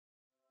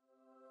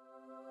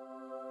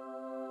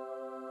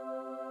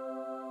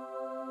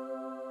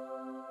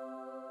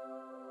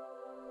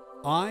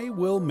I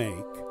will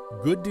make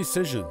good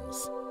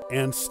decisions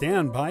and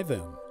stand by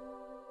them.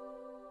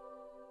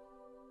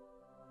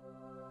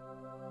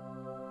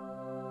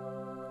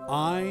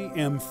 I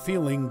am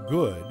feeling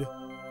good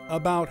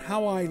about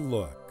how I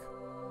look.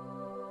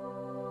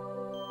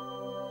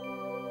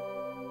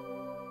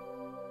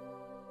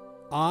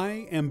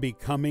 I am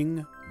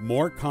becoming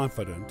more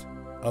confident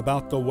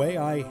about the way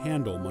I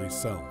handle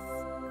myself.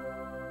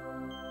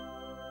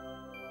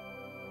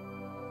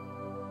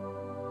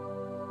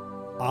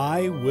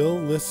 I will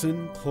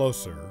listen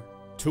closer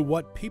to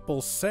what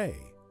people say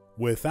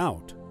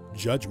without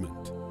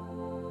judgment.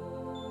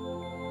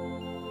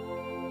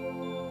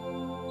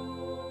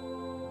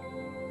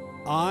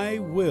 I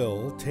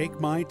will take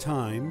my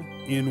time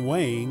in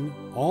weighing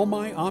all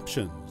my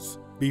options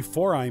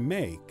before I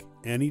make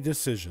any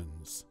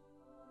decisions.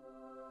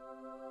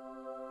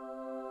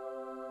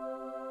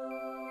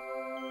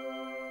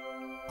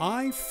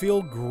 I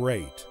feel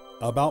great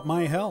about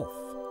my health,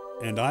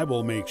 and I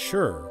will make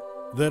sure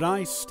that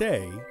I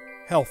stay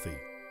healthy.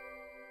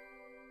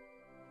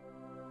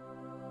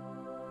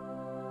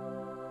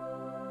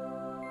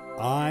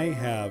 I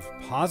have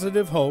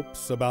positive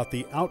hopes about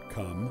the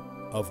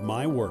outcome of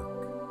my work.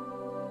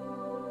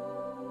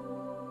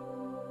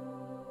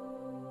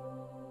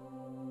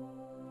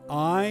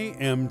 I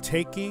am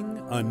taking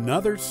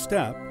another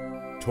step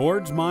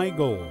towards my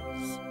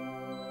goals.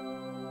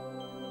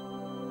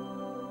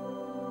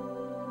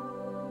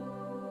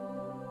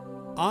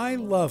 I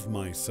love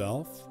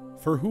myself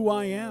for who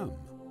I am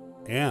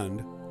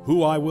and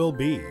who I will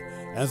be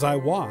as I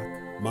walk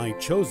my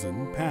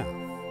chosen path.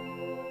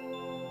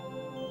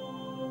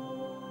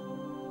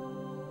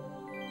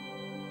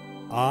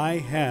 I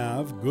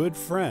have good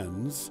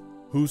friends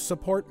who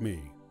support me.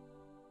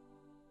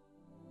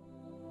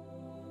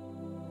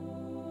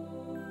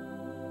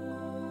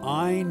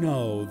 I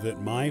know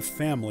that my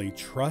family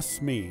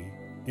trusts me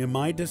in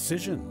my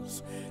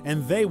decisions,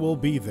 and they will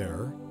be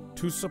there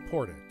to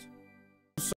support it.